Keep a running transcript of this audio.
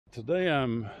Today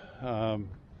I'm a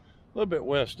little bit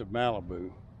west of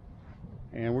Malibu,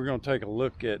 and we're going to take a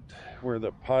look at where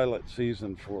the pilot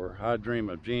season for I Dream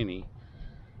of Jeannie,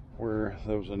 where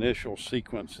those initial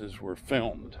sequences were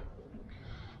filmed.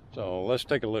 So let's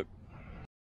take a look.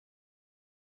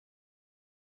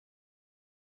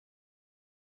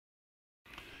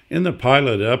 In the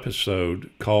pilot episode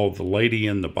called The Lady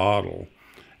in the Bottle,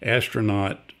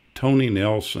 astronaut Tony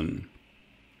Nelson,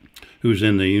 who's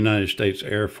in the United States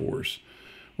Air Force,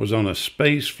 was on a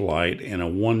space flight in a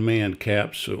one-man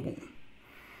capsule.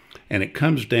 And it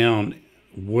comes down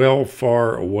well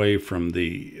far away from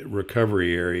the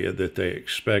recovery area that they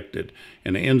expected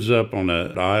and ends up on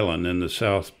an island in the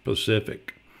South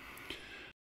Pacific.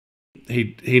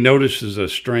 He notices a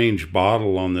strange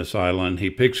bottle on this island. He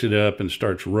picks it up and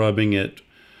starts rubbing it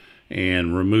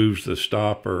and removes the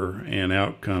stopper, and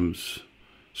out comes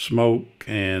smoke,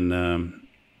 and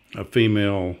a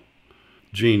female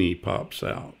Jeannie pops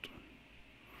out.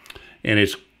 And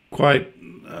it's quite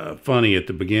funny at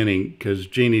the beginning because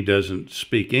Jeannie doesn't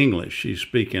speak English. She's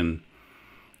speaking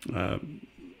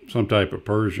some type of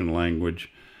Persian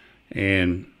language,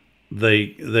 and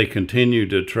they continue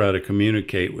to try to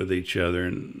communicate with each other,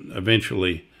 and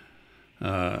eventually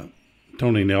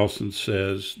Tony Nelson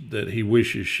says that he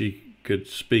wishes she could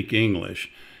speak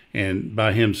English, and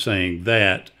by him saying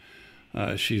that,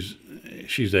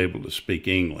 she's able to speak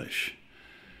English.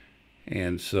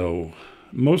 And so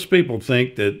most people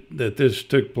think that this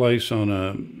took place on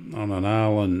an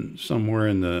island somewhere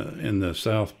in the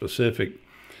South Pacific,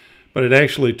 but it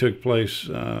actually took place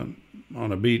on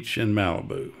a beach in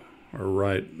Malibu, or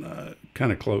right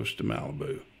kind of close to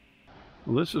Malibu.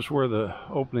 Well, this is where the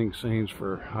opening scenes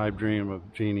for I Dream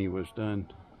of Jeannie was done.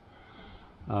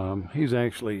 He's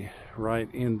actually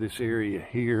right in this area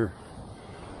here,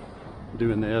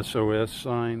 doing the SOS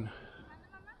sign,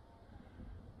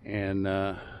 and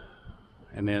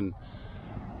then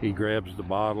he grabs the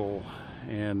bottle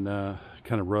and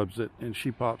kind of rubs it, and she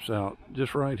pops out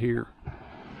just right here.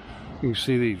 You can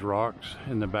see these rocks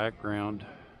in the background,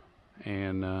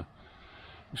 and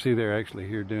you see they're actually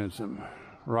here doing some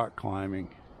rock climbing.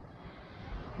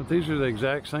 But these are the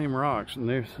exact same rocks, and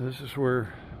this is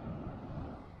where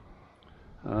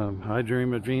I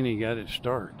Dream of Jeannie got its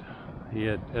start. He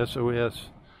had SOS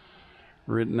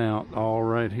written out all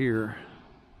right here,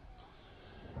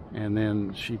 and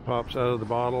then she pops out of the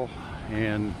bottle,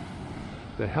 and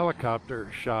the helicopter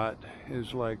shot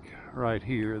is like right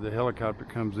here. The helicopter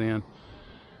comes in,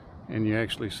 and you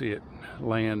actually see it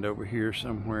land over here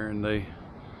somewhere, and they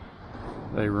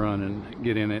run and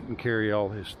get in it and carry all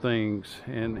his things,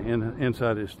 and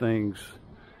inside his things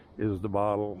is the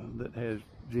bottle that has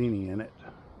Jeannie in it.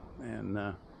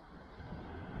 And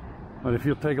but if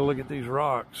you'll take a look at these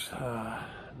rocks,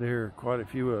 there are quite a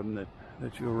few of them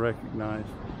that you'll recognize.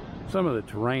 Some of the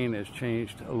terrain has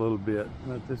changed a little bit,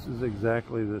 but this is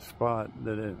exactly the spot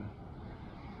that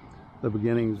the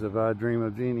beginnings of I Dream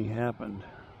of Jeannie happened.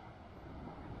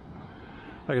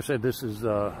 Like I said, this is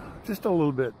just a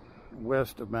little bit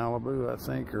west of Malibu, I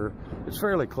think, or it's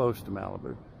fairly close to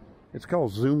Malibu. It's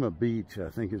called Zuma Beach,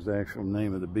 I think is the actual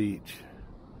name of the beach.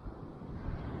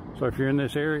 So if you're in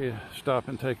this area, stop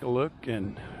and take a look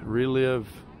and relive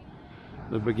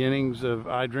the beginnings of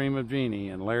I Dream of Jeannie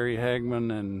and Larry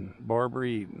Hagman and Barbara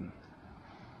Eden.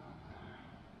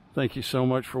 Thank you so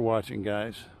much for watching,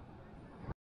 guys.